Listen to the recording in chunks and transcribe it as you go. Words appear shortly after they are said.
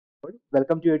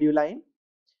Welcome to edu line.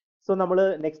 So നമ്മൾ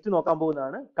next നോക്കാൻ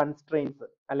പോകുന്നതാണ് കൺസ്ട്രെയിൻസ്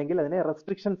അല്ലെങ്കിൽ അതിനെ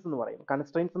റെസ്ട്രിക്ഷൻസ് എന്ന് പറയും.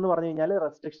 കൺസ്ട്രെയിൻസ് എന്ന് പറഞ്ഞു കഴിഞ്ഞാൽ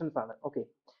റെസ്ട്രിക്ഷൻസ് ആണ്. ഓക്കെ,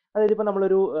 അതായത് ഇപ്പൊ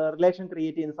നമ്മളൊരു റിലേഷൻ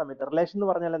ക്രിയേറ്റ് ചെയ്യുന്ന സമയത്ത് റിലേഷൻ എന്ന്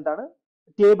പറഞ്ഞാൽ എന്താണ്?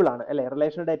 ടേബിൾ ആണ് അല്ലെ?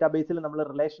 റിലേഷൻ ഡേറ്റാബേസിൽ നമ്മൾ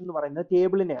റിലേഷൻ എന്ന് പറയുന്നത്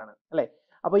ടേബിളിനെയാണ് അല്ലെ?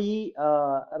 അപ്പൊ ഈ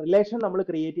റിലേഷൻ നമ്മൾ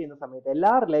ക്രിയേറ്റ് ചെയ്യുന്ന സമയത്ത്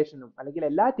എല്ലാ റിലേഷനും അല്ലെങ്കിൽ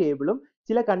എല്ലാ ടേബിളും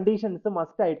ചില കണ്ടീഷൻസ്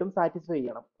മസ്റ്റ് ആയിട്ടും സാറ്റിസ്ഫൈ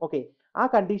ചെയ്യണം. ഓക്കെ, ആ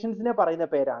കണ്ടീഷൻസിനെ പറയുന്ന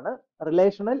പേരാണ്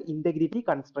റിലേഷണൽ ഇന്റഗ്രിറ്റി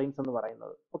കൺസ്ട്രെയിൻസ് എന്ന്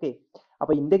പറയുന്നത്. ഓക്കെ,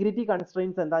 അപ്പൊ ഇന്റഗ്രിറ്റി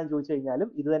കൺസ്ട്രെയിൻസ് എന്താണെന്ന് ചോദിച്ചു കഴിഞ്ഞാലും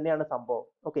ഇത് തന്നെയാണ് സംഭവം.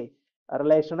 Okay,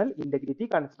 relational integrity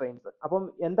constraints. അപ്പം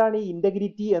എന്താണ് ഈ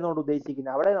ഇന്റഗ്രിറ്റി എന്നോട്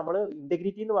ഉദ്ദേശിക്കുന്നത്? അവിടെ നമ്മൾ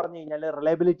ഇന്റഗ്രിറ്റി എന്ന് പറഞ്ഞു കഴിഞ്ഞാൽ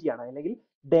റിലയബിലിറ്റി ആണ് അല്ലെങ്കിൽ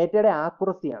ഡേറ്റയുടെ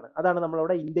ആക്യുറസി ആണ്. അതാണ്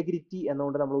നമ്മളവിടെ ഇന്റഗ്രിറ്റി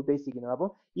എന്നുകൊണ്ട് നമ്മൾ ഉദ്ദേശിക്കുന്നത്. അപ്പം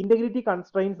ഇന്റഗ്രിറ്റി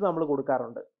കൺസ്ട്രെയിൻസ് നമ്മൾ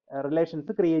കൊടുക്കാറുണ്ട്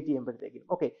റിലേഷൻസ് ക്രിയേറ്റ് ചെയ്യുമ്പോഴത്തേക്കും.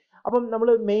 ഓക്കെ, അപ്പം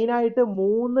നമ്മൾ മെയിൻ ആയിട്ട്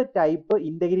 3 ടൈപ്പ്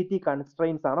ഇന്റഗ്രിറ്റി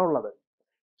കൺസ്ട്രെയിൻസ് ആണ് ഉള്ളത്.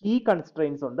 കീ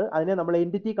കൺസ്ട്രെയിൻസ് ഉണ്ട്, അതിനെ നമ്മൾ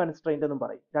എൻറ്റിറ്റി കൺസ്ട്രെയിന്റ് എന്നും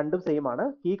പറയും. രണ്ടും സെയിം ആണ്,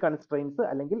 കീ കൺസ്ട്രെയിൻസ്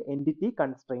അല്ലെങ്കിൽ എൻറ്റിറ്റി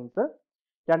കൺസ്ട്രെയിൻസ്.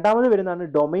 രണ്ടാമത് വരുന്നതാണ്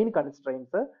ഡൊമൈൻ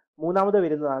കൺസ്ട്രെയിൻസ്. മൂന്നാമത്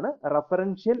വരുന്നതാണ്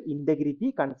റെഫറൻഷ്യൽ ഇന്റഗ്രിറ്റി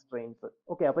കൺസ്ട്രെയിൻസ്.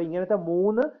 ഓക്കെ, അപ്പൊ ഇങ്ങനത്തെ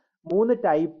മൂന്ന്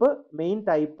type main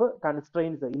type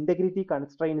constraints integrity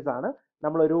constraints ആണ്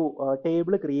നമ്മളൊരു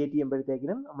ടേബിൾ ക്രിയേറ്റ്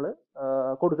ചെയ്യുമ്പോഴത്തേക്കിനും നമ്മൾ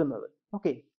കൊടുക്കുന്നത്.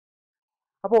 ഓക്കെ,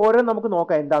 അപ്പൊ ഓരോ നമുക്ക്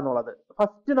നോക്കാം എന്താന്നുള്ളത്.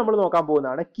 ഫസ്റ്റ് നമ്മൾ നോക്കാൻ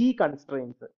പോകുന്നതാണ് കീ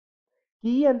കൺസ്ട്രെയിൻസ്.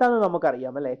 കീ എന്താണെന്ന്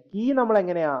നമുക്കറിയാം അല്ലെ? കീ നമ്മൾ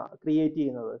എങ്ങനെയാ ക്രിയേറ്റ്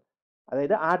ചെയ്യുന്നത്?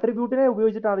 അതായത് ആട്രിബ്യൂട്ടിനെ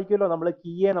ഉപയോഗിച്ചിട്ടായിരിക്കുമല്ലോ നമ്മൾ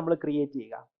കീയെ നമ്മൾ ക്രിയേറ്റ്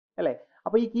ചെയ്യുക അല്ലെ?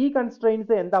 അപ്പൊ ഈ കീ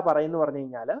കൺസ്ട്രെയിൻസ് എന്താ പറയുന്നു പറഞ്ഞു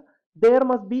കഴിഞ്ഞാൽ there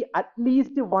must be at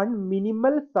least one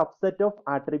minimal subset of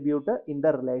attribute in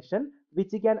the relation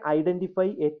which can identify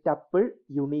a tuple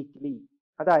uniquely.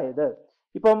 അതായത്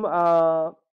ഇപ്പം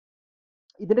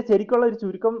ഇതിന്റെ ശരിക്കുള്ള ഒരു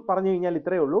ചുരുക്കം പറഞ്ഞു കഴിഞ്ഞാൽ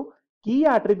ഇത്രയേ ഉള്ളൂ. കീ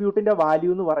ആട്രിബ്യൂട്ടിന്റെ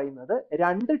വാല്യൂ എന്ന് പറയുന്നത്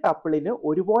രണ്ട് ടപ്പിളിന്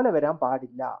ഒരുപോലെ വരാൻ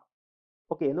പാടില്ല.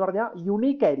 ഓക്കെ, എന്ന് പറഞ്ഞാൽ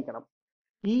യുണീക്ക് ആയിരിക്കണം.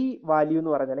 കീ വാല്യൂ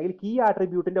എന്ന് പറയുന്നത് അല്ലെങ്കിൽ കീ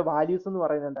ആട്രിബ്യൂട്ടിന്റെ വാല്യൂസ് എന്ന്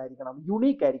പറയുന്നത് എന്തായിരിക്കണം?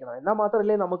 യുണീക്ക് ആയിരിക്കണം. എന്നാൽ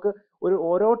മാത്രമല്ലേ നമുക്ക്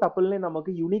ഓരോ ടപ്പിളിനെയും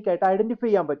നമുക്ക് യുണീക്ക് ആയിട്ട് ഐഡന്റിഫൈ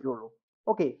ചെയ്യാൻ പറ്റുള്ളൂ.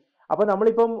 ഓക്കെ, അപ്പൊ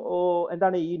നമ്മളിപ്പം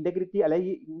എന്താണ് ഈ ഇന്റഗ്രിറ്റി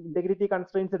അല്ലെങ്കിൽ ഇന്റഗ്രിറ്റി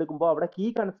കൺസ്ട്രെയിൻസ് എടുക്കുമ്പോൾ അവിടെ കീ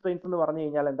കൺസ്ട്രെയിൻസ് എന്ന് പറഞ്ഞു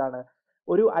കഴിഞ്ഞാൽ എന്താണ്?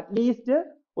 ഒരു അറ്റ്ലീസ്റ്റ്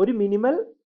ഒരു മിനിമൽ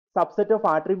സബ്സെറ്റ് ഓഫ്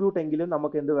ആട്രിബ്യൂട്ട് എങ്കിലും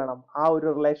നമുക്ക് എന്ത് വേണം? ആ ഒരു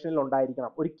റിലേഷനിൽ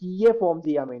ഉണ്ടായിരിക്കണം, ഒരു കീയെ ഫോം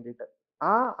ചെയ്യാൻ വേണ്ടിയിട്ട്.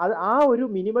 ആ ഒരു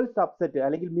മിനിമൽ സബ്സെറ്റ്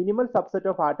അല്ലെങ്കിൽ മിനിമൽ സബ്സെറ്റ്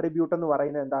ഓഫ് ആട്രിബ്യൂട്ട് എന്ന്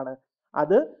പറയുന്നത് എന്താണ്?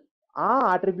 അത് ആ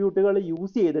ആട്രിബ്യൂട്ടുകൾ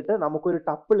യൂസ് ചെയ്തിട്ട് നമുക്കൊരു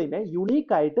ടപ്പിളിനെ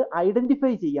യുണീക്ക് ആയിട്ട്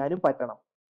ഐഡന്റിഫൈ ചെയ്യാനും പറ്റണം.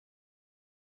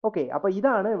 ഓക്കെ, അപ്പൊ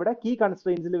ഇതാണ് ഇവിടെ കീ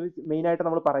കൺസ്ട്രെയിൻസിൽ മെയിൻ ആയിട്ട്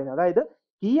നമ്മൾ പറയുന്നത്. അതായത്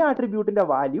കീ ആട്രിബ്യൂട്ടിന്റെ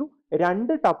വാല്യൂ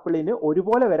രണ്ട് ടപ്പിളിന്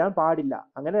ഒരുപോലെ വരാൻ പാടില്ല.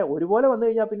 അങ്ങനെ ഒരുപോലെ വന്നു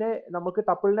കഴിഞ്ഞാൽ പിന്നെ നമുക്ക്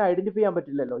ടപ്പിളിനെ ഐഡന്റിഫൈ ചെയ്യാൻ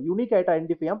പറ്റില്ലല്ലോ, യൂണീക്ക് ആയിട്ട്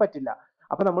ഐഡന്റിഫൈ ചെയ്യാൻ പറ്റില്ല.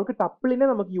 അപ്പൊ നമുക്ക് ടപ്പിളിനെ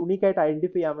നമുക്ക് യൂണീക്ക് ആയിട്ട്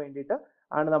ഐഡന്റിഫൈ ചെയ്യാൻ വേണ്ടിയിട്ട്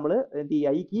ആണ് നമ്മൾ എന്ത്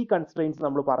ചെയ്യുക? ഈ കീ കൺസ്ട്രെയിൻസ്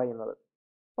നമ്മൾ പറയുന്നത്.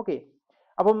 ഓക്കെ,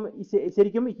 അപ്പം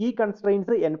ശരിക്കും ഈ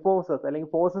കൺസ്ട്രെയിൻസ് എൻഫോഴ്സസ്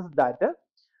അല്ലെങ്കിൽ forces that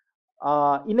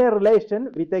in a relation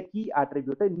with a key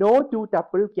attribute no two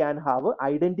tuple can have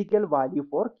identical value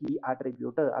for key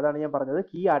attribute. അതാണ് ഞാൻ പറഞ്ഞത്,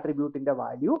 കീ ആട്രിബ്യൂട്ടിന്റെ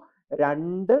വാല്യൂ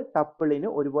രണ്ട് ടപ്പിളിന്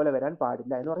ഒരുപോലെ വരാൻ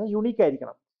പാടില്ല എന്ന് പറഞ്ഞാൽ യുണീക്ക്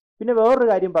ആയിരിക്കണം. പിന്നെ വേറൊരു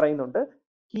കാര്യം പറയുന്നുണ്ട്,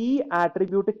 key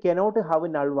attribute cannot have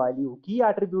null value. Key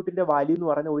ആട്രിബ്യൂട്ടിന്റെ value എന്ന്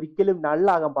പറഞ്ഞാൽ ഒരിക്കലും നൾ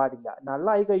ആകാൻ പാടില്ല. നൾ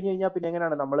ആയി കഴിഞ്ഞു കഴിഞ്ഞാൽ പിന്നെ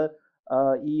എങ്ങനെയാണ് നമ്മൾ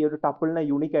ഈ ഒരു ടപ്പിളിനെ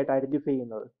യൂണീക്ക് ആയിട്ട് ഐഡന്റിഫൈ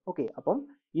ചെയ്യുന്നത്? ഓക്കെ, അപ്പം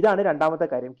ഇതാണ് രണ്ടാമത്തെ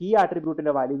കാര്യം, കീ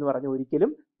ആട്രിബ്യൂട്ടിന്റെ വാല്യൂ എന്ന് പറഞ്ഞാൽ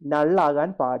ഒരിക്കലും നൾ ആകാൻ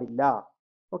പാടില്ല.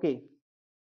 ഓക്കെ,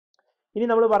 ഇനി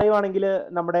നമ്മൾ പറയുവാണെങ്കിൽ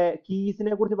നമ്മുടെ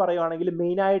കീസിനെ കുറിച്ച് പറയുവാണെങ്കിൽ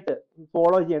മെയിൻ ആയിട്ട്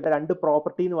ഫോളോ ചെയ്യേണ്ട രണ്ട്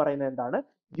പ്രോപ്പർട്ടി എന്ന് പറയുന്നത് എന്താണ്?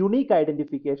 യുണീക്ക്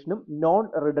ഐഡന്റിഫിക്കേഷനും നോൺ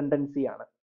റിഡൻഡൻസി ആണ്.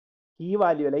 കീ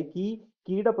വാല്യൂ അല്ലെങ്കിൽ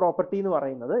കീയുടെ പ്രോപ്പർട്ടി എന്ന്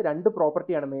പറയുന്നത് രണ്ട്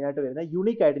പ്രോപ്പർട്ടിയാണ് മെയിൻ ആയിട്ട് വരുന്നത്.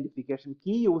 യുണീക്ക് ഐഡന്റിഫിക്കേഷൻ,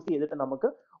 കീ യൂസ് ചെയ്തിട്ട് നമുക്ക്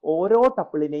ഓരോ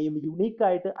ടപ്പിളിനെയും യുണീക്ക്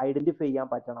ആയിട്ട് ഐഡന്റിഫൈ ചെയ്യാൻ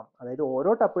പറ്റണം. അതായത്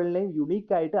ഓരോ ടപ്പിളിനെയും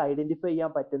യുണീക്ക് ആയിട്ട് ഐഡന്റിഫൈ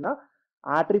ചെയ്യാൻ പറ്റുന്ന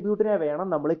ആട്രിബ്യൂട്ടിനെ വേണം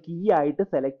നമ്മൾ കീ ആയിട്ട്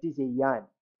സെലക്ട് ചെയ്യാൻ.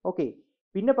 ഓക്കെ,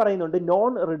 പിന്നെ പറയുന്നുണ്ട്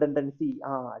നോൺ റിഡൻഡൻസി.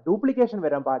 ഡ്യൂപ്ലിക്കേഷൻ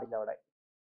വരാൻ പാടില്ല അവിടെ.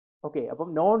 ഓക്കെ,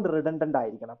 അപ്പം നോൺ റിഡൻഡന്റ്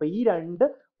ആയിരിക്കണം. അപ്പൊ ഈ രണ്ട്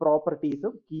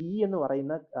പ്രോപ്പർട്ടീസും കീ എന്ന്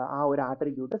പറയുന്ന ആ ഒരു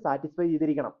ആട്രിബ്യൂട്ട് സാറ്റിസ്ഫൈ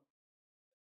ചെയ്തിരിക്കണം.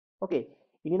 ഓക്കെ,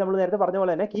 ഇനി നമ്മൾ നേരത്തെ പറഞ്ഞ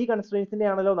പോലെ തന്നെ കീ കൺസ്ട്രെയിൻസിന്റെ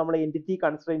ആണല്ലോ നമ്മൾ എൻറ്റിറ്റി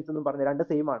കൺസ്ട്രെയിൻസ് എന്നും പറഞ്ഞ രണ്ട്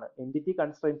സെയിം ആണ്. എൻറ്റിറ്റി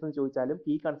കൺസ്ട്രെയിൻസ് എന്ന് ചോദിച്ചാലും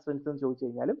കീ കൺസ്ട്രെയിൻസ് എന്ന് ചോദിച്ചു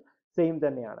കഴിഞ്ഞാലും സെയിം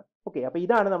തന്നെയാണ്. ഓക്കെ, അപ്പൊ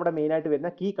ഇതാണ് നമ്മുടെ മെയിൻ ആയിട്ട്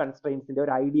വരുന്ന കീ കൺസ്ട്രെയിൻസിന്റെ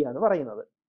ഒരു ഐഡിയ എന്ന് പറയുന്നത്.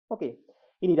 ഓക്കെ,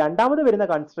 ഇനി രണ്ടാമത് വരുന്ന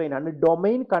കൺസ്ട്രെയിൻ ആണ്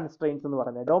ഡൊമൈൻ കൺസ്ട്രെയിൻസ് എന്ന്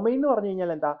പറയുന്നത്. ഡൊമൈൻ എന്ന് പറഞ്ഞു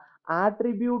കഴിഞ്ഞാൽ എന്താ?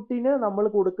 ആട്രിബ്യൂട്ടിന് നമ്മൾ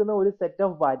കൊടുക്കുന്ന ഒരു സെറ്റ്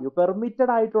ഓഫ് വാല്യൂ,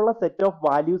 പെർമിറ്റഡ് ആയിട്ടുള്ള സെറ്റ് ഓഫ്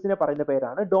വാല്യൂസിനെ പറയുന്ന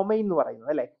പേരാണ് ഡൊമൈൻ എന്ന്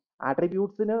പറയുന്നത് അല്ലെ?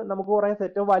 ആട്രിബ്യൂട്ട്സിന് നമുക്ക് കുറെ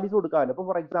സെറ്റ് ഓഫ് വാല്യൂസ് കൊടുക്കാമല്ലോ. ഇപ്പൊ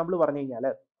ഫോർ എക്സാമ്പിൾ പറഞ്ഞു കഴിഞ്ഞാൽ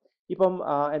ഇപ്പം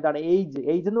എന്താണ് ഏജ്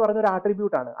എന്ന് പറഞ്ഞ ഒരു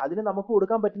ആട്രിബ്യൂട്ട് ആണ്. അതിന് നമുക്ക്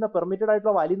കൊടുക്കാൻ പറ്റുന്ന പെർമിറ്റഡ്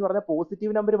ആയിട്ടുള്ള വാല്യൂ എന്ന് പറഞ്ഞാൽ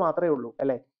പോസിറ്റീവ് നമ്പർ മാത്രമേ ഉള്ളൂ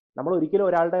അല്ലെ? നമ്മൾ ഒരിക്കലും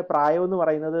ഒരാളുടെ പ്രായം എന്ന്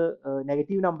പറയുന്നത്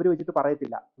നെഗറ്റീവ് നമ്പർ വെച്ചിട്ട്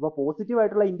പറയത്തില്ല. അപ്പൊ പോസിറ്റീവ്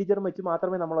ആയിട്ടുള്ള ഇന്റിജർ വെച്ച്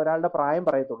മാത്രമേ നമ്മൾ ഒരാളുടെ പ്രായം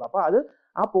പറയത്തുള്ളൂ. അപ്പൊ അത്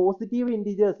ആ positive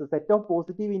integers, set of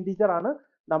positive integer ആണ്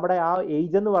നമ്മുടെ ആ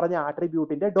ഏജ് എന്ന് പറഞ്ഞ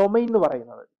ആട്രിബ്യൂട്ടിന്റെ ഡൊമൈൻ എന്ന്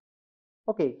പറയുന്നത്.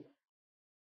 ഓക്കെ,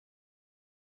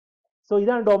 സോ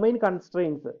ഇതാണ് ഡൊമൈൻ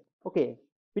കൺസ്ട്രെയിൻസ്. ഓക്കെ,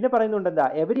 പിന്നെ പറയുന്നുണ്ട് എന്താ,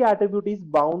 every attribute is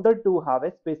bounded to have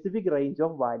A specific range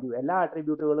of value. എല്ലാ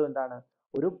ആട്രിബ്യൂട്ടുകളും എന്താണ്,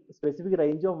 ഒരു സ്പെസിഫിക്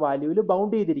റേഞ്ച് ഓഫ് വാല്യൂവിൽ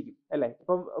ബൗണ്ട് ചെയ്തിരിക്കും അല്ലെ.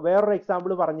 ഇപ്പം വേറൊരു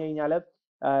എക്സാമ്പിൾ പറഞ്ഞു കഴിഞ്ഞാൽ,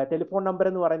 ടെലിഫോൺ നമ്പർ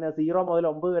എന്ന് പറയുന്നത് 0 മുതൽ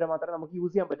 9 വരെ മാത്രമേ നമുക്ക്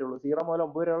യൂസ് ചെയ്യാൻ പറ്റുള്ളൂ. 0 മുതൽ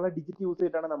 9 വരെയുള്ള ഡിജിറ്റ് യൂസ്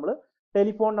ചെയ്തിട്ടാണ് നമ്മൾ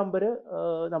ടെലിഫോൺ നമ്പർ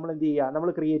നമ്മൾ എന്ത് ചെയ്യുക, നമ്മൾ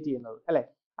ക്രിയേറ്റ് ചെയ്യുന്നത് അല്ലെ.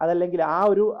 അതല്ലെങ്കിൽ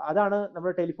അതാണ്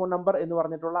നമ്മുടെ ടെലിഫോൺ നമ്പർ എന്ന്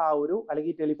പറഞ്ഞിട്ടുള്ള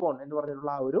അല്ലെങ്കിൽ ടെലിഫോൺ എന്ന്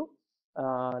പറഞ്ഞിട്ടുള്ള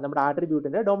നമ്മുടെ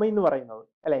ആട്രിബ്യൂട്ടിന്റെ ഡൊമൈൻ എന്ന് പറയുന്നത്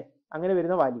അല്ലെ, അങ്ങനെ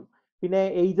വരുന്ന വാല്യൂ. പിന്നെ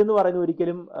ഏജ് എന്ന് പറയുന്നത്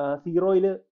ഒരിക്കലും 0യിൽ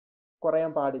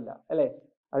കുറയാൻ പാടില്ല അല്ലെ,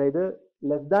 അതായത്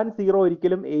ലെസ് ദാൻ 0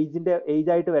 ഒരിക്കലും ഏജ്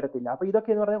ആയിട്ട് വരത്തില്ല. അപ്പൊ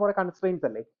ഇതൊക്കെ എന്ന് പറഞ്ഞാൽ കുറെ കൺസ്ട്രെയിൻസ്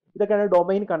അല്ലേ, ഇതൊക്കെയാണ്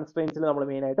ഡൊമൈൻ കൺസ്ട്രെയിൻസിൽ നമ്മൾ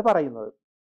മെയിൻ ആയിട്ട് പറയുന്നത്.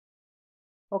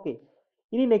 ഓക്കെ,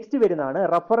 ഇനി നെക്സ്റ്റ് വരുന്നതാണ്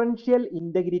റഫറൻഷ്യൽ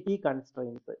ഇന്റഗ്രിറ്റി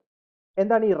കൺസ്ട്രെയിൻസ്.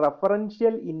 എന്താണ് ഈ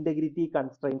റഫറൻഷ്യൽ ഇന്റഗ്രിറ്റി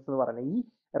കൺസ്ട്രെയിൻസ് എന്ന് പറയുന്നത്? ഈ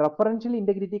റഫറൻഷ്യൽ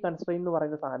ഇന്റഗ്രിറ്റി കൺസ്ട്രെയിൻ എന്ന്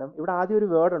പറയുന്ന സാധനം, ഇവിടെ ആദ്യം ഒരു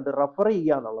വേർഡ് ഉണ്ട്, റെഫർ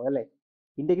ചെയ്യുക എന്നുള്ളത് അല്ലെ.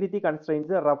 ഇന്റഗ്രിറ്റി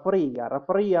കൺസ്ട്രെയിൻസ് റെഫർ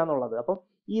ചെയ്യുക എന്നുള്ളത്. അപ്പം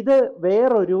ഇത്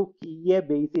വേറൊരു കീയെ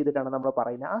ബേസ് ചെയ്തിട്ടാണ് നമ്മൾ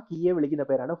പറയുന്നത്. ആ കീയെ വിളിക്കുന്ന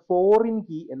പേരാണ് ഫോറിൻ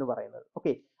കീ എന്ന് പറയുന്നത്.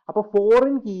 ഓക്കെ, അപ്പൊ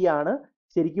ഫോറിൻ കീ ആണ്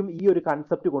ശരിക്കും ഈ ഒരു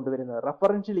കൺസെപ്റ്റ് കൊണ്ടുവരുന്നത്.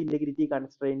 റഫറൻഷ്യൽ ഇന്റഗ്രിറ്റി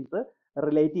കൺസ്ട്രെയിൻസ്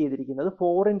റിലേറ്റ് ചെയ്തിരിക്കുന്നത്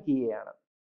ഫോറിൻ കീയെയാണ്.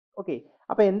 ഓക്കെ,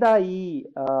 അപ്പൊ എന്താ ഈ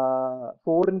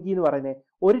ഫോറിൻ കീ എന്ന് പറയുന്നത്?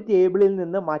 ഒരു ടേബിളിൽ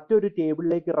നിന്ന് മറ്റൊരു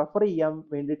ടേബിളിലേക്ക് റെഫർ ചെയ്യാൻ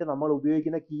വേണ്ടിയിട്ട് നമ്മൾ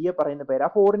ഉപയോഗിക്കുന്ന കീയെ പറയുന്ന പേരാ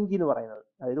ഫോറിൻ കീ എന്ന് പറയുന്നത്.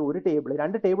 അതായത്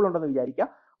രണ്ട് ടേബിൾ ഉണ്ടെന്ന് വിചാരിക്കുക.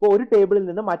 അപ്പോൾ ഒരു ടേബിളിൽ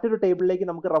നിന്ന് മറ്റൊരു ടേബിളിലേക്ക്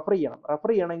നമുക്ക് റെഫർ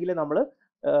ചെയ്യണമെങ്കിൽ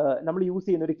നമ്മൾ യൂസ്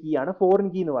ചെയ്യുന്ന ഒരു കീ ആണ് ഫോറിൻ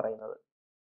കീ എന്ന് പറയുന്നത്.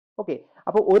 ഓക്കെ,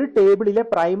 അപ്പൊ ഒരു ടേബിളിലെ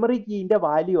പ്രൈമറി കീന്റെ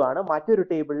വാല്യൂ ആണ് മറ്റൊരു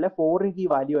ടേബിളിലെ ഫോറിൻ കീ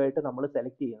വാല്യൂ ആയിട്ട് നമ്മൾ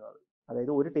സെലക്ട് ചെയ്യുന്നത്.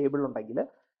 അതായത് ഒരു ടേബിൾ ഉണ്ടെങ്കിൽ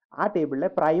ആ ടേബിളിലെ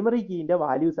പ്രൈമറി കീന്റെ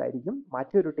വാല്യൂസ് ആയിരിക്കും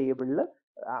മറ്റൊരു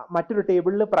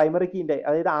ടേബിളിൽ പ്രൈമറി കീന്റെ,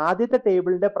 അതായത് ആദ്യത്തെ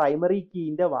ടേബിളിന്റെ പ്രൈമറി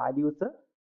കീന്റെ വാല്യൂസ്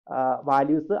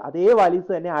അതേ വാല്യൂസ്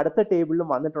തന്നെ അടുത്ത ടേബിളിലും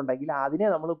വന്നിട്ടുണ്ടെങ്കിൽ അതിനെ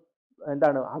നമ്മൾ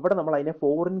അവിടെ നമ്മൾ അതിനെ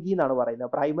ഫോറിൻ കീ എന്നാണ്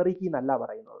പറയുന്നത്, പ്രൈമറി കീ എന്നല്ല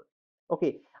പറയുന്നത്. ഓക്കെ,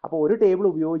 അപ്പോൾ ഒരു ടേബിൾ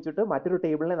ഉപയോഗിച്ചിട്ട് മറ്റൊരു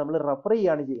ടേബിളിനെ നമ്മൾ റെഫർ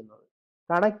ചെയ്യാണ് ചെയ്യുന്നത്,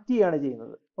 കണക്ട് ചെയ്യാണ്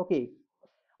ചെയ്യുന്നത്. ഓക്കെ,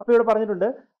 അപ്പൊ ഇവിടെ പറഞ്ഞിട്ടുണ്ട്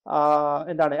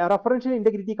referential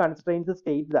integrity constraints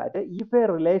state that if A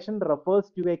relation refers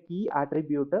to A key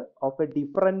attribute of A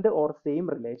different or same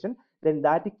relation then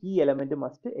that key element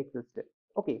must exist.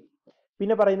 Okay,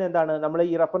 പിന്നെ പറയുന്നത് എന്താണ്, നമ്മൾ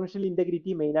ഈ റഫറൻഷ്യൽ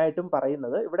ഇന്റഗ്രിറ്റി മെയിൻ ആയിട്ടും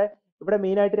പറയുന്നത് ഇവിടെ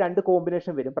മെയിൻ ആയിട്ട് രണ്ട്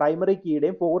കോമ്പിനേഷൻ വരും, പ്രൈമറി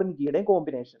കീയുടെയും ഫോറിൻ കീയുടെയും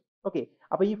കോമ്പിനേഷൻ. ഓക്കെ,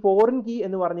 അപ്പൊ ഈ ഫോറിൻ കീ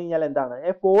എന്ന് പറഞ്ഞു കഴിഞ്ഞാൽ എന്താണ്?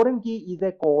 A foreign key is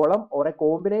A column or A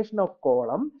combination of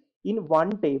column in one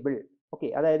table. Okay,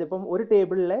 അതായത് ഇപ്പം ഒരു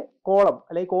ടേബിളിലെ കോളം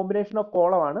അല്ലെങ്കിൽ കോമ്പിനേഷൻ ഓഫ്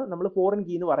കോളം ആണ് നമ്മൾ ഫോറിൻ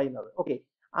കീ എന്ന് പറയുന്നത്. ഓക്കെ,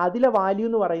 അതിലെ വാല്യൂ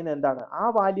എന്ന് പറയുന്നത് എന്താണ്? ആ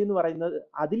വാല്യൂ എന്ന് പറയുന്നത്,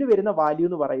 അതിൽ വരുന്ന വാല്യൂ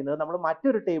എന്ന് പറയുന്നത് നമ്മൾ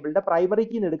മറ്റൊരു ടേബിളിന്റെ പ്രൈമറി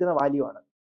കീന്ന് എടുക്കുന്ന വാല്യൂ ആണ്.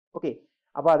 ഓക്കെ,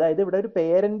 അപ്പൊ അതായത് ഇവിടെ ഒരു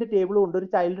പേരന്റ് ടേബിളും ഉണ്ട്, ഒരു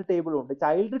ചൈൽഡ് ടേബിളും ഉണ്ട്.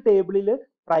 ചൈൽഡ് ടേബിളിൽ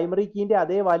പ്രൈമറി കീന്റെ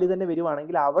അതേ വാല്യൂ തന്നെ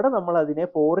വരുവാണെങ്കിൽ അവിടെ നമ്മൾ അതിനെ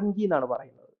ഫോറിൻ കീ എന്നാണ്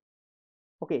പറയുന്നത്.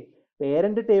 ഓക്കെ,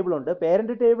 പേരന്റ് ടേബിൾ ഉണ്ട്,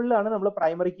 പേരന്റ് ടേബിളിലാണ് നമ്മൾ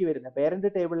പ്രൈമറി കീ വരുന്നത്.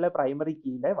 പേരന്റ് ടേബിളിലെ പ്രൈമറി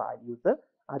കീയുടെ വാല്യൂസ്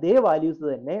അതേ വാല്യൂസ്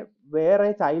തന്നെ വേറെ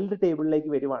ചൈൽഡ് ടേബിളിലേക്ക്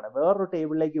വേറൊരു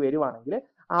ടേബിളിലേക്ക് വരുവാണെങ്കിൽ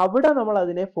അവിടെ നമ്മൾ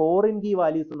അതിനെ ഫോറിൻ കീ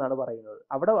വാല്യൂസ് എന്നാണ് പറയുന്നത്.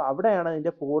 അവിടെയാണ്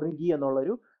അതിന്റെ ഫോറിൻ കീ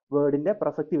എന്നുള്ളൊരു വേർഡിന്റെ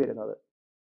പ്രസക്തി വരുന്നത്.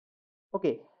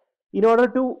 Okay,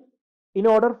 in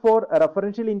order for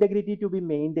referential integrity to be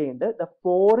maintained, the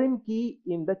foreign key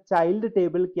in the child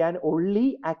table can only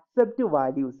accept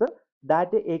values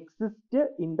that exist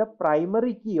in the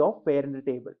primary key of parent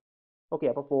table. Okay,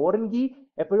 അപ്പൊ foreign key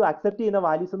എപ്പോഴും accept ചെയ്യുന്ന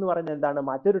values എന്ന് പറയുന്നത് എന്താണ്?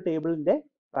 മറ്റൊരു ടേബിളിന്റെ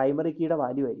primary കീയുടെ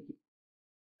value ആയിരിക്കും.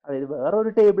 അതായത്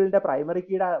വേറൊരു ടേബിളിന്റെ പ്രൈമറി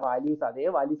കീയുടെ വാല്യൂസ് അതേ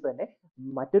വാല്യൂസ് തന്നെ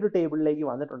മറ്റൊരു ടേബിളിലേക്ക്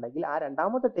വന്നിട്ടുണ്ടെങ്കിൽ ആ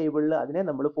രണ്ടാമത്തെ ടേബിളിൽ അതിനെ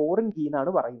നമ്മൾ ഫോറിൻ കീ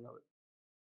എന്നാണ് പറയുന്നത്.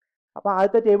 അപ്പൊ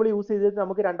ആദ്യത്തെ ടേബിൾ യൂസ് ചെയ്തിട്ട്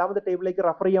നമുക്ക് രണ്ടാമത്തെ ടേബിളിലേക്ക്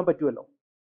റെഫർ ചെയ്യാൻ പറ്റുമല്ലോ.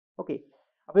 ഓക്കെ,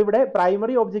 അപ്പൊ ഇവിടെ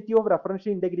primary objective of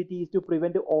referential integrity is to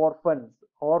prevent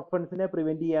ഓർഫൻസിനെ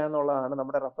prevent ചെയ്യുക എന്നുള്ളതാണ്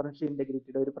നമ്മുടെ റെഫറൻഷ്യൽ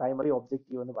ഇന്റഗ്രിറ്റിയുടെ ഒരു പ്രൈമറി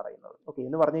ഒബ്ജക്റ്റീവ് എന്ന് പറയുന്നത്. ഓക്കെ,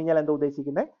 എന്ന് പറഞ്ഞു കഴിഞ്ഞാൽ എന്താ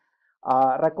ഉദ്ദേശിക്കുന്നത്?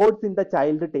 Records in the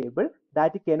child table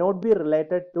that cannot be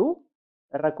related to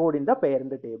record in the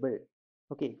parent table.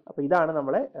 Okay, അപ്പൊ ഇതാണ്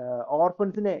നമ്മളെ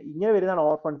ഓർഫൻസിനെ, ഇങ്ങനെ വരുന്നതാണ്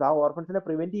ഓർഫൻസ്. ആ ഓർഫൻസിനെ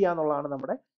പ്രിവെന്റ് ചെയ്യുക എന്നുള്ളതാണ്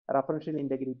നമ്മുടെ റെഫറൻഷ്യൽ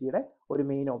ഇന്റഗ്രിറ്റിയുടെ ഒരു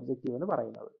മെയിൻ ഒബ്ജക്റ്റീവ് എന്ന്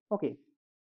പറയുന്നത്. ഓക്കെ,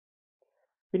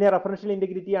 പിന്നെ റെഫറൻഷ്യൽ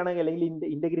ഇന്റഗ്രിറ്റി ആണെങ്കിൽ അല്ലെങ്കിൽ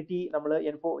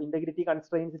ഇന്റഗ്രിറ്റി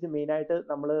കൺസ്ട്രെയിൻസ് മെയിൻ ആയിട്ട്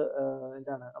നമ്മൾ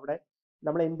അവിടെ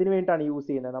നമ്മൾ എന്തിനു വേണ്ടിയിട്ടാണ് യൂസ്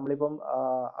ചെയ്യുന്നത്? നമ്മളിപ്പം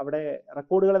അവിടെ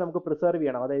റെക്കോർഡുകളെ നമുക്ക് പ്രിസർവ്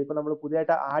ചെയ്യണം. അതായത് ഇപ്പം നമ്മൾ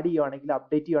പുതിയതായിട്ട് ആഡ് ചെയ്യുകയാണെങ്കിൽ,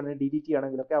 അപ്ഡേറ്റ് ചെയ്യുകയാണെങ്കിൽ, ഡിലീറ്റ്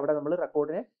ചെയ്യുകയാണെങ്കിലൊക്കെ അവിടെ നമ്മൾ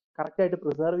റെക്കോർഡിനെ കറക്റ്റ് ആയിട്ട്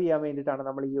പ്രിസർവ് ചെയ്യാൻ വേണ്ടിയിട്ടാണ്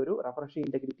നമ്മൾ ഈ ഒരു റെഫറൻഷ്യൽ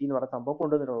ഇന്റഗ്രിറ്റി എന്ന് പറയുന്ന സംഭവം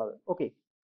കൊണ്ടുവന്നിട്ടുള്ളത്. ഓക്കെ,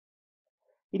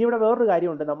 ഇനി ഇവിടെ വേറൊരു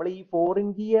കാര്യമുണ്ട്, നമ്മൾ ഈ ഫോറിൻ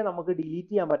കീയെ നമുക്ക്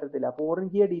ഡിലീറ്റ് ചെയ്യാൻ പറ്റത്തില്ല. ഫോറിൻ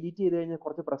കീയെ ഡിലീറ്റ് ചെയ്ത് കഴിഞ്ഞാൽ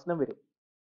കുറച്ച് പ്രശ്നം വരും.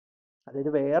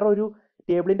 അതായത് വേറൊരു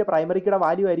ടേബിളിന്റെ പ്രൈമറി കീയുടെ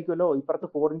വാല്യൂ ആയിരിക്കുമല്ലോ ഇപ്പുറത്ത്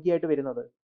ഫോറിൻ കീ ആയിട്ട് വരുന്നത്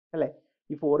അല്ലെ.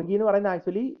 ഈ ഫോറിൻ കീ എന്ന് പറയുന്നത്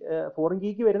ആക്ച്വലി ഫോറിൻ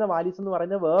കീക്ക് വരുന്ന വാല്യൂസ് എന്ന്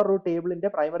പറയുന്നത് വേറൊരു ടേബിളിന്റെ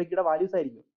പ്രൈമറി കീയുടെ വാല്യൂസ്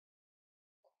ആയിരിക്കും.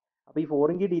 അപ്പൊ ഈ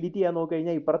ഫോറിൻ കീ ഡിലീറ്റ് ചെയ്യാൻ നോക്കി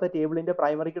കഴിഞ്ഞാൽ ഇപ്പുറത്തെ ടേബിളിന്റെ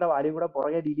പ്രൈമറിയുടെ വാല്യൂ കൂടെ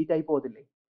പുറകെ ഡിലീറ്റ് ആയി പോകത്തില്ലേ?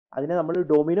 അതിനെ നമ്മൾ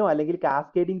ഡൊമിനോ അല്ലെങ്കിൽ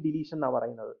കാസ്കേഡിംഗ് ഡിലീഷൻ എന്നാണ്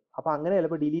പറയുന്നത്. അപ്പൊ അങ്ങനെ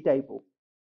ചിലപ്പോൾ ഡിലീറ്റ് ആയി പോകും.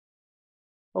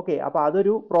 ഓക്കെ, അപ്പൊ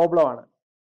അതൊരു പ്രോബ്ലം ആണ്.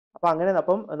 അപ്പൊ അങ്ങനെ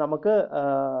അപ്പം നമുക്ക്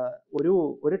ഒരു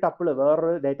ഒരു ടപ്പിള്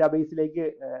വേറൊരു ഡേറ്റാബേസിലേക്ക്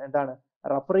എന്താണ്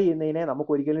റെഫർ ചെയ്യുന്നതിനെ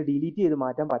നമുക്ക് ഒരിക്കലും ഡിലീറ്റ് ചെയ്ത്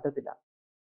മാറ്റാൻ പറ്റത്തില്ല.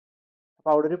 അപ്പൊ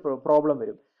അവിടെ ഒരു പ്രോബ്ലം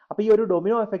വരും. അപ്പൊ ഈ ഒരു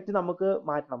ഡൊമിനോ എഫക്റ്റ് നമുക്ക്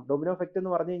മാറ്റണം. ഡൊമിനോ എഫക്റ്റ്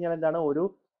എന്ന് പറഞ്ഞു കഴിഞ്ഞാൽ എന്താണ്,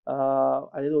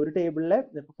 അതായത് ഒരു ടേബിളിലെ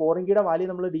ഫോറിൻ കീയുടെ വാല്യൂ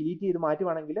നമ്മൾ ഡിലീറ്റ് ചെയ്ത്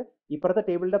മാറ്റുവാണെങ്കിൽ ഇപ്പുറത്തെ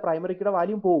ടേബിളിന്റെ പ്രൈമറി കീയുടെ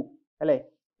വാല്യൂ പോവും അല്ലേ?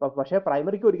 പക്ഷേ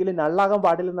പ്രൈമറിക്ക് ഒരിക്കലും നള്ളാകാൻ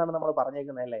പാടില്ലെന്നാണ് നമ്മൾ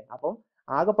പറഞ്ഞേക്കുന്നത് അല്ലേ? അപ്പം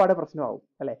ആകെപ്പാടെ പ്രശ്നമാവും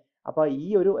അല്ലേ? അപ്പൊ ഈ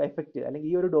ഒരു എഫക്റ്റ് അല്ലെങ്കിൽ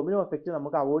ഈ ഒരു ഡൊമിനോ എഫക്റ്റ്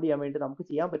നമുക്ക് അവോയ്ഡ് ചെയ്യാൻ വേണ്ടി നമുക്ക്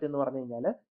ചെയ്യാൻ പറ്റുമെന്ന് പറഞ്ഞു കഴിഞ്ഞാൽ,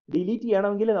 ഡിലീറ്റ്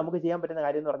ചെയ്യണമെങ്കിൽ നമുക്ക് ചെയ്യാൻ പറ്റുന്ന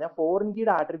കാര്യം എന്ന് പറഞ്ഞാൽ ഫോറിൻ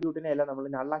കീയുടെ ആട്രിബ്യൂട്ടിനെ എല്ലാം നമ്മൾ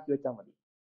നള്ളാക്കി വെച്ചാൽ മതി.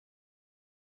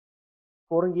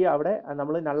 ഫോറിൻ കീ അവിടെ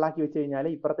നമ്മൾ നള്ളാക്കി വെച്ച് കഴിഞ്ഞാൽ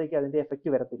ഇപ്പുറത്തേക്ക് അതിന്റെ എഫക്റ്റ്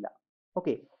വരത്തില്ല.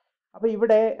 ഓക്കെ, അപ്പൊ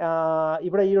ഇവിടെ ഈ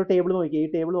ഒരു ടേബിൾ നോക്കിയാൽ, ഈ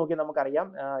ടേബിൾ നോക്കിയാൽ നമുക്കറിയാം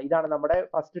ഇതാണ് നമ്മുടെ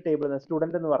ഫസ്റ്റ് ടേബിൾ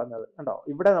സ്റ്റുഡന്റ് എന്ന് പറയുന്നത് കണ്ടോ.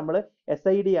 ഇവിടെ നമ്മൾ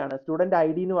SID ആണ്, സ്റ്റുഡന്റ്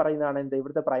ID എന്ന് പറയുന്നതാണ് എന്ത്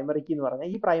ഇവിടുത്തെ പ്രൈമറി കീ എന്ന് പറഞ്ഞാൽ.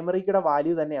 ഈ പ്രൈമറി കീയുടെ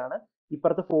വാല്യൂ തന്നെയാണ്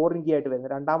ഇപ്പുറത്ത് ഫോറിൻ കീ ആയിട്ട്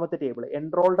വരുന്നത്. രണ്ടാമത്തെ ടേബിൾ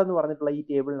എൻറോൾഡ് എന്ന് പറഞ്ഞിട്ടുള്ള ഈ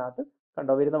ടേബിളിനകത്ത്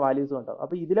കണ്ടോ വരുന്ന വാല്യൂസ് ഉണ്ടോ.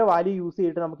 അപ്പൊ ഇതിലെ വാല്യൂ യൂസ്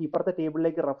ചെയ്തിട്ട് നമുക്ക് ഇപ്പുറത്തെ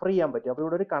ടേബിളിലേക്ക് റെഫർ ചെയ്യാൻ പറ്റും. അപ്പൊ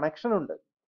ഇവിടെ ഒരു കണക്ഷൻ ഉണ്ട്.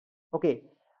 ഓക്കെ,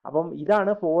 അപ്പം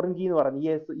ഇതാണ് ഫോറിൻ കീ എന്ന്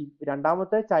പറയുന്നത്. ഈ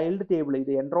രണ്ടാമത്തെ ചൈൽഡ് ടേബിൾ,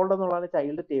 ഇത് എൻറോൾഡ് എന്നുള്ളതാണ്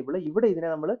ചൈൽഡ് ടേബിൾ. ഇവിടെ ഇതിനെ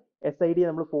നമ്മൾ SID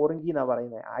നമ്മൾ ഫോറിൻ കീ എന്നാണ്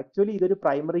പറയുന്നത്. ആക്ച്വലി ഇതൊരു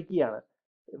പ്രൈമറി കീ ആണ്.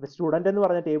 സ്റ്റുഡന്റ് എന്ന്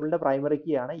പറഞ്ഞ ടേബിളിന്റെ പ്രൈമറി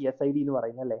കീ ആണ് SID എന്ന്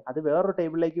പറയുന്നത് അല്ലേ? അത് വേറൊരു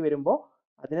ടേബിളിലേക്ക് വരുമ്പോൾ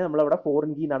അതിനെ നമ്മൾ അവിടെ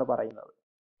ഫോറിൻ കീ എന്നാണ് പറയുന്നത്.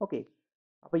 ഓക്കെ,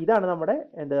 അപ്പൊ ഇതാണ് നമ്മുടെ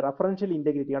റെഫറൻഷ്യൽ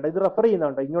ഇന്റഗ്രിറ്റി. കണ്ടോ, ഇത് റെഫർ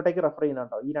ചെയ്യുന്നുണ്ടോ, ഇങ്ങോട്ടേക്ക് റെഫർ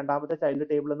ചെയ്യുന്നുണ്ടോ? ഈ രണ്ടാമത്തെ ചൈൽഡ്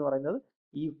ടേബിൾ എന്ന് പറയുന്നത്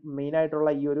ഈ മെയിൻ ആയിട്ടുള്ള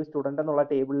ഈ ഒരു സ്റ്റുഡന്റ് എന്നുള്ള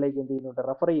ടേബിളിലേക്ക് എന്ത് ചെയ്യുന്നുണ്ട്,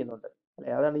 റെഫർ ചെയ്യുന്നുണ്ട് അല്ലെ?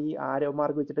 അതാണ് ഈ ആരോ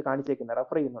മാർക്ക് വെച്ചിട്ട് കാണിച്ചേക്കുന്നത്,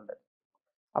 റെഫർ ചെയ്യുന്നുണ്ട്.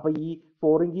 അപ്പൊ ഈ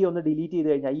ഫോറിൻ കീ ഒന്ന് ഡിലീറ്റ് ചെയ്ത്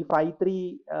കഴിഞ്ഞാൽ ഈ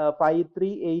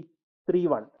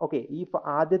 53831 ഓക്കെ, ഈ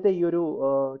ആദ്യത്തെ ഈ ഒരു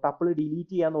ടപ്പിൾ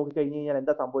ഡിലീറ്റ് ചെയ്യാൻ നോക്കി കഴിഞ്ഞു കഴിഞ്ഞാൽ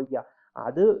എന്താ സംഭവിക്കുക?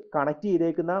 അത് കണക്ട്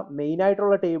ചെയ്തേക്കുന്ന മെയിൻ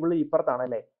ആയിട്ടുള്ള ടേബിൾ ഇപ്പുറത്താണ്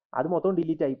അല്ലേ? അത് മൊത്തം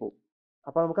ഡിലീറ്റ് ആയി പോകും.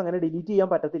 അപ്പൊ നമുക്ക് അങ്ങനെ ഡിലീറ്റ് ചെയ്യാൻ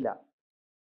പറ്റത്തില്ല.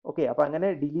 ഓക്കെ, അപ്പൊ അങ്ങനെ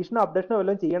ഡിലീഷനോ അപ്ഡേഷനോ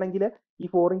വല്ലതും ചെയ്യണമെങ്കിൽ ഈ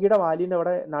ഫോറിൻ കീയുടെ വാല്യൂവിന്റെ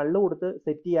അവിടെ നള്ള് കൊടുത്ത്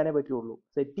സെറ്റ് ചെയ്യാനേ പറ്റുള്ളൂ.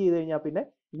 സെറ്റ് ചെയ്ത് കഴിഞ്ഞാൽ പിന്നെ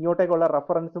ഇങ്ങോട്ടേക്കുള്ള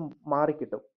റെഫറൻസും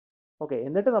മാറിക്കിട്ടും. ഓക്കെ,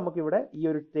 എന്നിട്ട് നമുക്ക് ഇവിടെ ഈ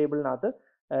ഒരു ടേബിളിനകത്ത്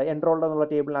എൻറോൾഡ് എന്നുള്ള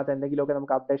ടേബിളിനകത്ത് എന്തെങ്കിലുമൊക്കെ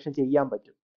നമുക്ക് അപ്ഡേഷൻ ചെയ്യാൻ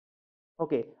പറ്റും.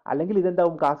 ഓക്കെ, അല്ലെങ്കിൽ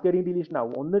ഇതെന്താവും, കാസ്കേഡിംഗ് ഡിലീഷൻ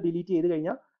ആവും. ഒന്ന് ഡിലീറ്റ് ചെയ്ത്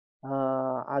കഴിഞ്ഞാൽ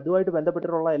അതുമായിട്ട്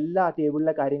ബന്ധപ്പെട്ടിട്ടുള്ള എല്ലാ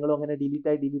ടേബിളിലെ കാര്യങ്ങളും അങ്ങനെ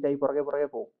ഡിലീറ്റ് ആയി പുറകെ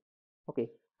പോകും. ഓക്കെ,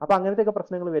 അപ്പൊ അങ്ങനത്തെ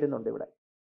പ്രശ്നങ്ങൾ വരുന്നുണ്ട് ഇവിടെ.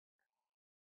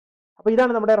 അപ്പൊ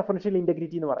ഇതാണ് നമ്മുടെ റെഫറൻഷ്യൽ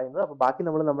ഇന്റഗ്രിറ്റി എന്ന് പറയുന്നത്. അപ്പൊ ബാക്കി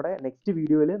നമ്മൾ നമ്മുടെ നെക്സ്റ്റ്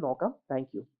വീഡിയോയിൽ നോക്കാം.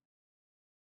 Thank you.